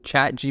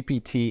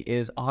ChatGPT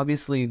is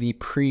obviously the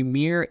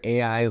premier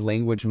AI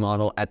language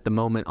model at the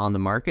moment on the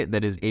market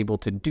that is able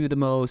to do the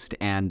most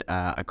and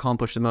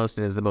accomplish the most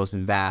and is the most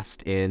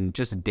vast in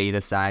just data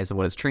size of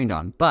what it's trained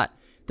on. But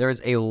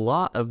there's a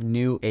lot of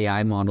new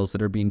AI models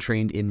that are being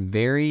trained in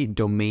very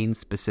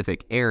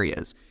domain-specific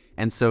areas.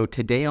 And so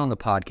today on the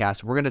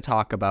podcast, we're going to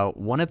talk about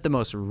one of the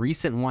most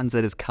recent ones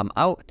that has come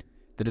out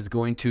that is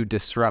going to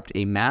disrupt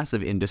a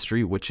massive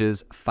industry, which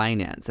is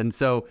finance. And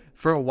so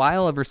for a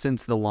while, ever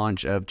since the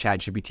launch of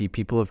ChatGPT,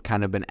 people have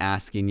kind of been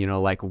asking,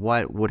 like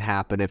what would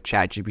happen if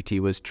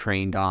ChatGPT was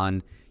trained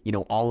on,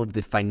 all of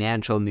the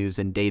financial news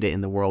and data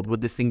in the world?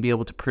 Would this thing be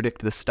able to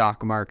predict the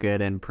stock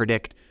market and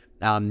predict,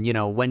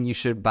 when you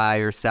should buy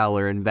or sell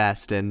or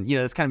invest? And,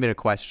 that's kind of been a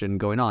question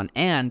going on.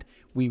 And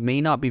we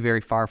may not be very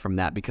far from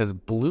that because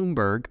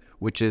Bloomberg,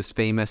 which is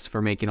famous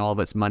for making all of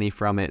its money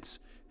from its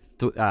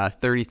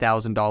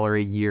 $30,000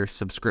 a year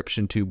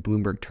subscription to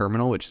Bloomberg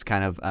Terminal, which is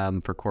kind of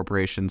for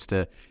corporations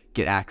to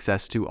get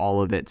access to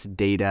all of its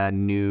data,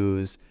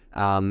 news,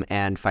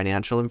 and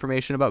financial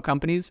information about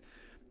companies.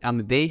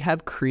 They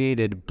have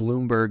created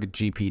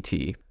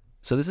BloombergGPT.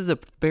 So this is a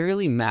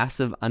fairly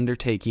massive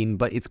undertaking,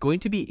 but it's going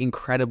to be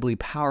incredibly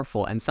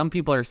powerful. And some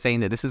people are saying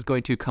that this is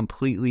going to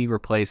completely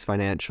replace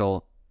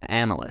financial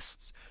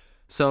analysts.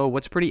 So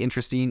what's pretty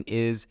interesting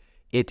is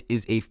it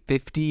is a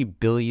 50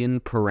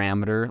 billion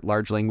parameter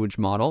large language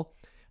model,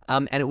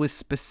 and it was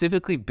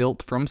specifically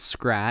built from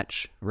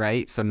scratch,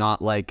 right? So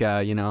not like,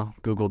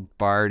 Google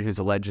Bard, who's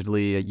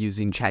allegedly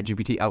using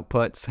ChatGPT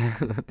outputs.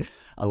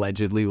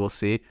 Allegedly, we'll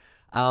see.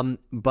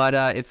 But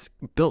it's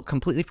built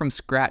completely from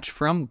scratch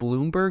from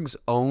Bloomberg's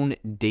own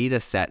data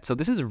set. So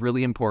this is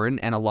really important,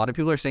 and a lot of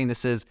people are saying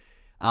this is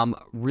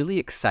really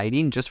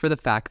exciting just for the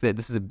fact that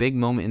this is a big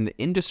moment in the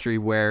industry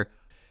where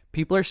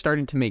people are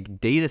starting to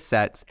make data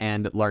sets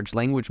and large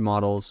language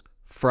models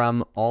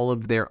from all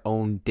of their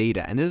own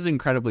data. And this is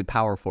incredibly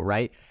powerful,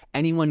 right?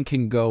 Anyone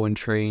can go and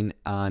train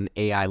an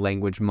AI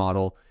language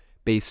model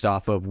based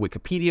off of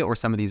Wikipedia or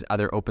some of these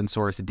other open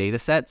source data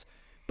sets.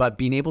 But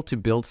being able to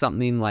build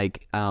something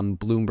like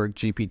Bloomberg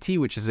GPT,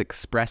 which is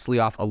expressly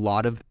off a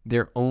lot of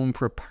their own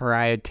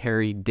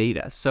proprietary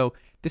data. So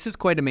this is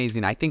quite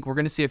amazing. I think we're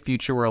going to see a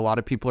future where a lot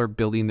of people are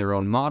building their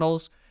own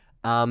models.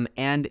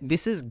 And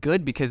this is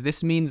good because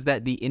this means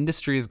that the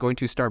industry is going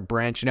to start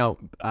branching out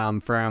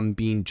from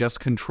being just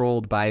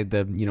controlled by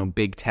the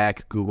big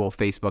tech, Google,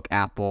 Facebook,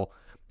 Apple,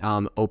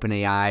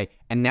 OpenAI,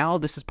 and now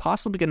this is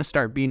possibly going to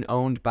start being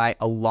owned by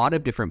a lot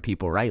of different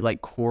people, right?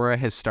 Like Quora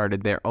has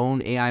started their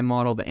own AI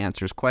model that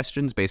answers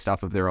questions based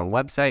off of their own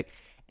website.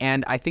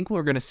 And I think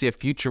we're going to see a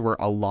future where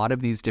a lot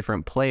of these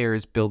different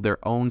players build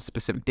their own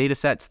specific data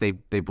sets. They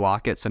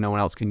block it so no one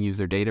else can use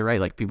their data,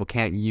 right? Like people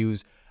can't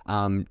use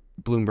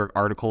Bloomberg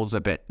articles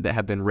that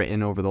have been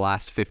written over the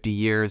last 50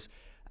 years.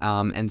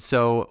 And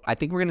so I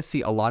think we're going to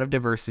see a lot of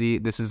diversity.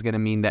 This is going to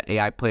mean that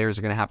AI players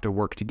are going to have to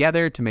work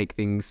together to make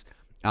things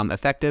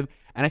effective.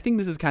 And I think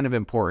this is kind of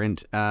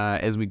important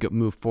as we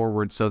move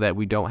forward so that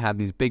we don't have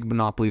these big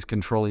monopolies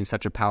controlling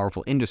such a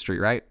powerful industry,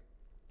 right?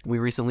 We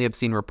recently have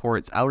seen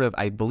reports out of,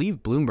 I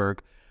believe, Bloomberg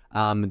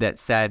that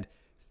said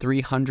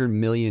 300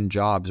 million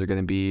jobs are going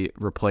to be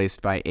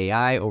replaced by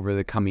AI over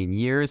the coming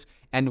years.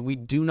 And we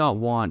do not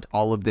want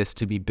all of this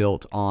to be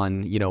built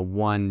on,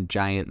 one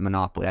giant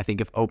monopoly. I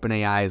think if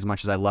OpenAI, as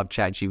much as I love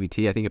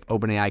ChatGPT, I think if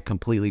OpenAI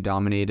completely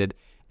dominated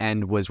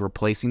and was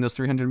replacing those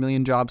 300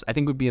 million jobs, I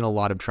think we'd be in a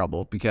lot of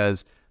trouble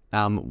because,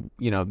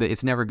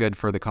 it's never good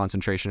for the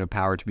concentration of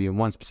power to be in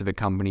one specific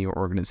company or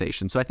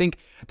organization. So I think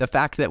the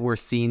fact that we're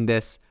seeing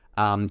this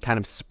kind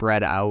of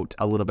spread out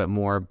a little bit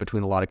more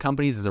between a lot of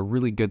companies is a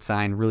really good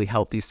sign, really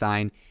healthy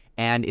sign,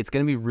 and it's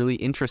going to be really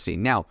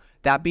interesting. Now,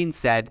 that being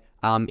said,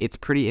 it's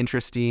pretty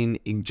interesting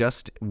in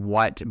just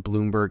what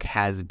Bloomberg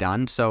has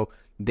done. So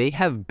they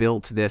have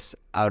built this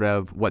out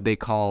of what they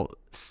call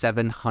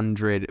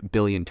 700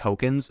 billion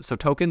tokens. So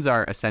tokens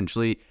are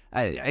essentially,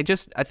 I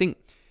think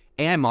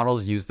AI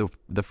models use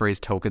the phrase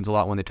tokens a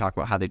lot when they talk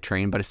about how they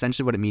train, but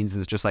essentially what it means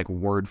is just like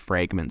word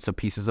fragments, so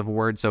pieces of a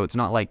word. So it's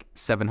not like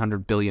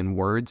 700 billion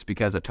words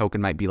because a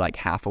token might be like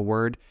half a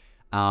word.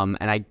 And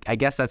I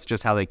guess that's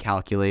just how they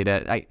calculate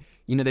it.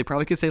 They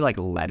probably could say like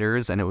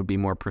letters and it would be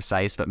more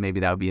precise, but maybe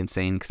that would be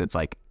insane because it's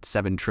like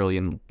 7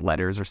 trillion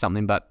letters or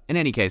something. But in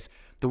any case,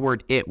 the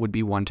word "it" would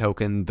be one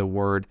token. The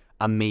word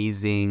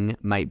 "amazing"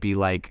 might be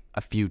like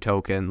a few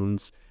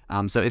tokens.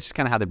 So it's just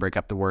kind of how they break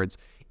up the words.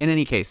 In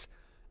any case,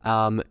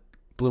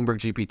 Bloomberg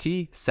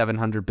GPT,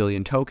 700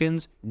 billion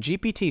tokens.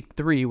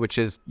 GPT-3, which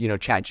is,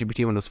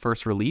 ChatGPT when it was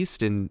first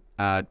released in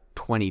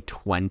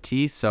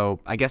 2020. So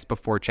I guess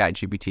before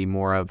ChatGPT,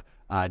 more of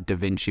Da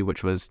Vinci,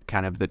 which was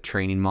kind of the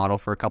training model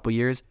for a couple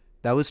years.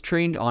 That was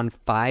trained on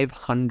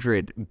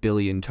 500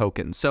 billion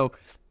tokens. So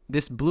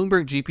this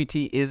Bloomberg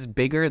GPT is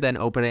bigger than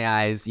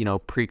OpenAI's,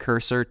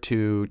 precursor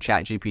to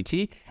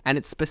ChatGPT, and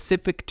it's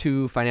specific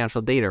to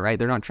financial data, right?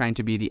 They're not trying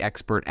to be the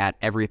expert at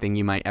everything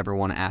you might ever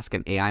want to ask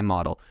an AI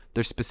model.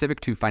 They're specific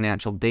to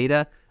financial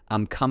data,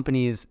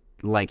 companies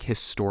like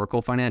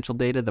historical financial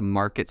data, the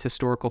market's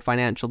historical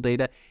financial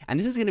data. And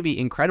this is going to be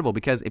incredible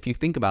because if you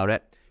think about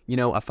it,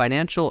 a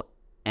financial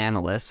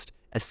analyst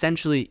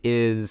essentially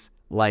is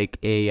like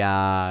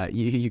a,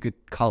 you could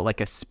call it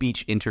like a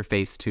speech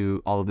interface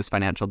to all of this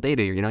financial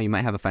data. You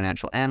might have a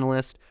financial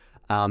analyst,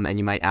 and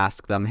you might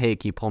ask them, hey,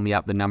 can you pull me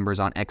up the numbers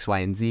on X, Y,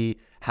 and Z,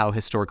 how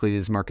historically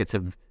these markets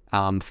have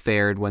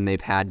fared when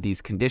they've had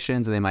these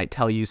conditions, and they might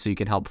tell you so you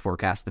can help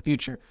forecast the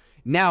future.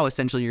 Now,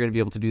 essentially, you're going to be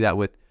able to do that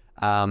with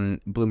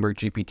Bloomberg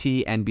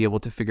GPT and be able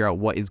to figure out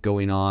what is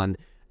going on,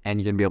 and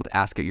you're going to be able to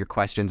ask it your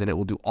questions, and it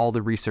will do all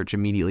the research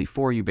immediately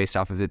for you based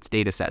off of its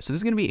data set. So this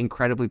is going to be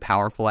incredibly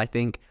powerful, I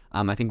think.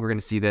 I think we're going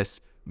to see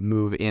this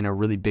move in a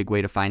really big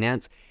way to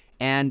finance.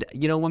 And,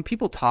 when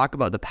people talk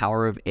about the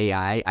power of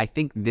AI, I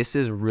think this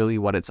is really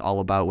what it's all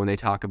about when they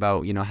talk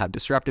about, how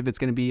disruptive it's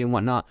going to be and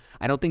whatnot.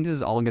 I don't think this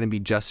is all going to be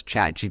just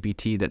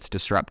ChatGPT that's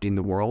disrupting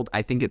the world.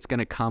 I think it's going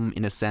to come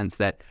in a sense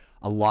that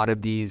a lot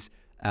of these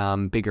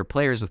bigger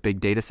players with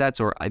big data sets,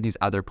 or these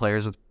other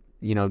players with,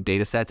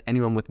 data sets,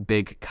 anyone with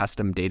big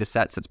custom data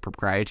sets that's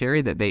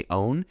proprietary that they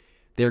own,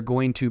 they're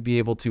going to be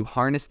able to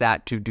harness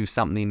that to do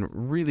something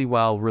really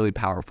well, really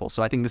powerful.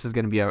 So I think this is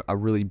going to be a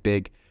really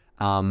big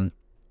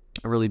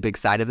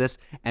side of this.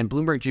 And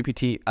Bloomberg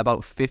GPT,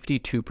 about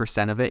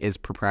 52% of it is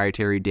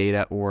proprietary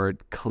data or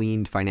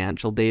cleaned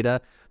financial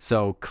data.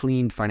 So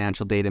cleaned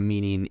financial data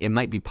meaning it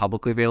might be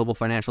publicly available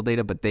financial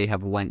data, but they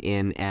have went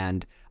in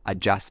and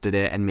adjusted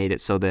it and made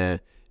it so the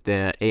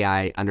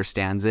AI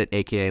understands it,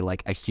 aka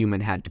like a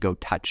human had to go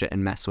touch it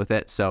and mess with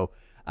it. So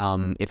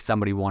if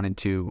somebody wanted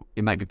to,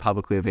 it might be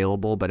publicly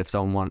available, but if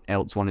someone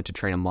else wanted to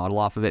train a model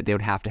off of it, they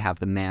would have to have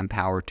the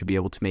manpower to be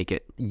able to make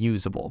it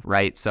usable,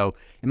 right? So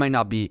it might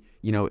not be,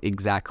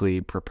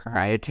 exactly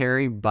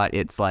proprietary, but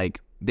it's like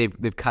they've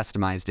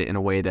customized it in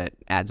a way that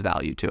adds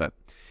value to it.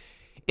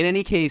 In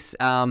any case,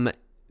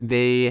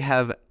 they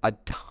have a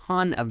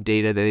ton of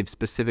data that they've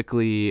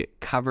specifically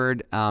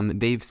covered.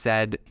 They've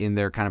said in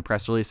their kind of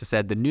press release, they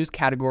said the news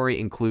category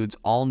includes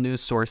all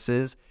news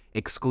sources,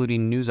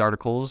 excluding news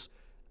articles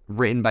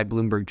written by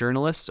Bloomberg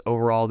journalists.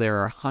 Overall, there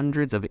are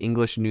hundreds of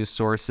English news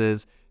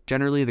sources.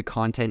 Generally, the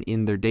content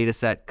in their data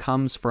set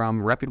comes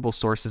from reputable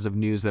sources of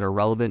news that are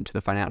relevant to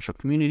the financial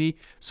community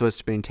so as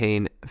to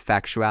maintain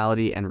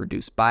factuality and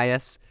reduce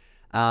bias.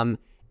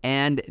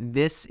 And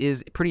this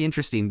is pretty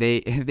interesting.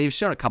 They've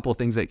shown a couple of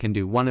things that it can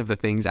do. One of the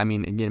things,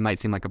 it might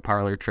seem like a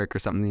parlor trick or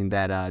something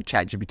that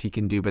ChatGPT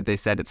can do, but they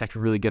said it's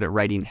actually really good at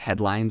writing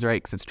headlines,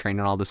 right? Because it's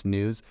trained on all this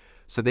news.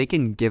 So they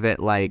can give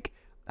it like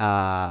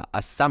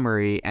a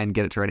summary and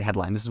get it to write a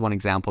headline. This is one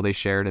example they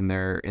shared in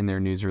their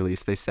news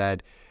release. They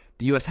said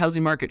the U.S.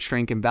 housing market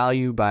shrank in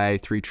value by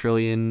 $3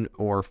 trillion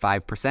or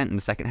 5% in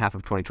the second half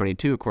of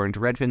 2022, according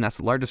to Redfin. That's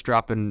the largest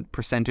drop in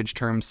percentage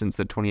terms since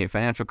the 28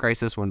 financial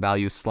crisis, when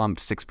values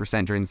slumped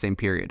 6% during the same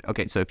period.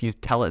 Okay, so if you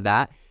tell it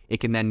that, it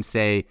can then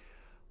say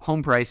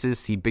home prices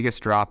see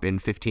biggest drop in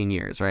 15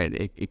 years,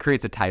 right? It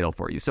creates a title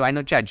for you. So I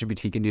know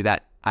ChatGPT can do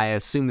that. I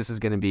assume this is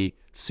going to be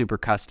super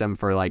custom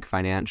for like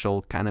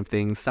financial kind of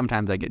things.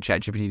 Sometimes I get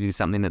ChatGPT to do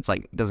something that's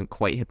like doesn't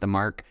quite hit the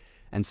mark.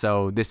 And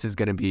so this is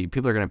going to be,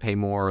 people are going to pay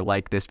more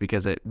like this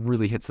because it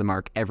really hits the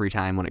mark every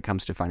time when it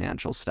comes to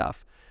financial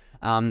stuff.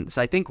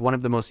 So I think one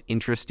of the most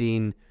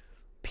interesting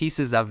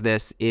pieces of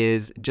this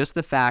is just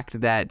the fact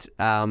that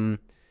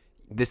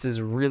this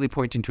is really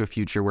pointing to a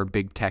future where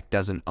big tech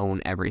doesn't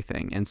own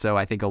everything. And so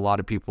I think a lot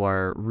of people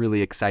are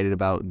really excited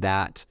about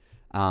that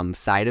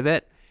side of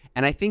it.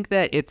 And I think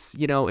that it's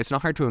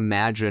not hard to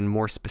imagine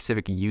more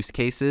specific use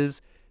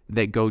cases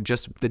that go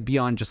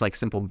beyond just like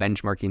simple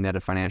benchmarking that a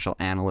financial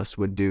analyst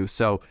would do.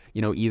 So,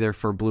 either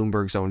for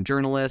Bloomberg's own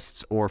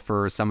journalists or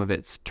for some of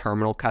its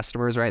terminal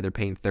customers, right? They're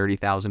paying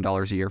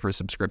 $30,000 a year for a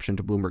subscription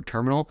to Bloomberg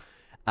Terminal.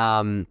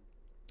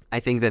 I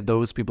think that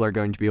those people are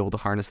going to be able to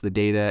harness the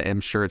data. I'm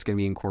sure it's going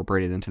to be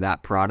incorporated into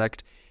that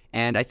product.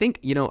 And I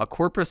think, a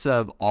corpus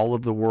of all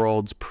of the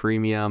world's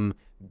premium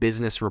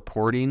business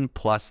reporting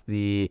plus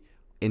the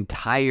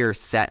entire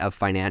set of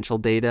financial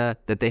data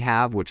that they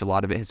have, which a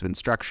lot of it has been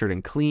structured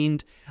and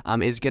cleaned,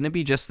 is going to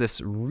be just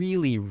this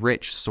really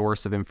rich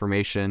source of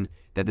information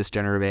that this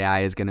generative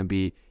AI is going to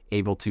be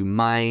able to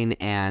mine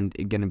and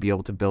going to be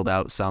able to build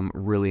out some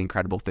really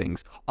incredible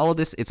things. All of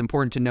this, it's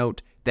important to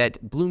note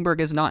that Bloomberg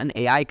is not an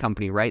AI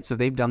company, right? So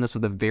they've done this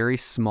with a very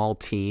small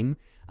team,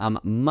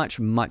 much,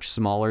 much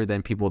smaller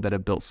than people that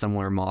have built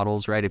similar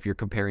models, right? If you're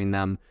comparing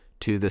them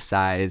to the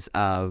size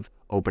of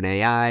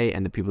OpenAI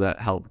and the people that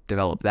helped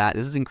develop that.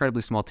 This is an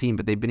incredibly small team,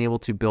 but they've been able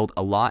to build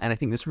a lot. And I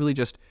think this really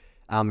just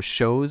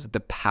shows the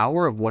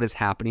power of what is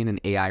happening in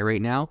AI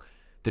right now.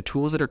 The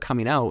tools that are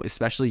coming out,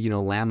 especially,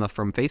 Llama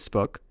from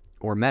Facebook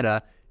or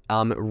Meta,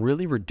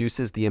 really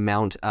reduces the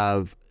amount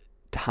of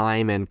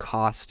time and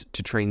cost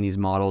to train these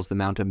models, the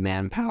amount of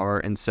manpower.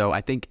 And so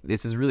I think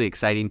this is really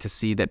exciting to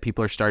see that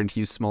people are starting to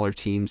use smaller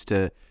teams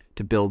to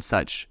build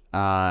such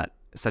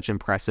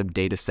impressive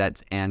data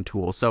sets and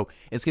tools. So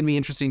it's going to be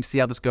interesting to see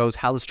how this goes,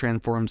 how this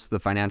transforms the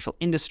financial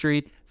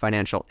industry.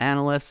 Financial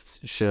analysts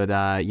should,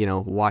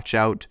 watch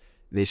out.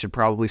 They should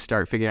probably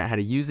start figuring out how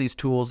to use these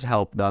tools to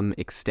help them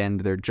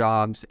extend their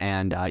jobs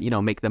and,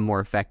 make them more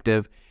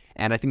effective.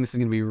 And I think this is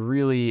going to be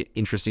really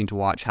interesting to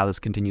watch how this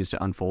continues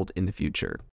to unfold in the future.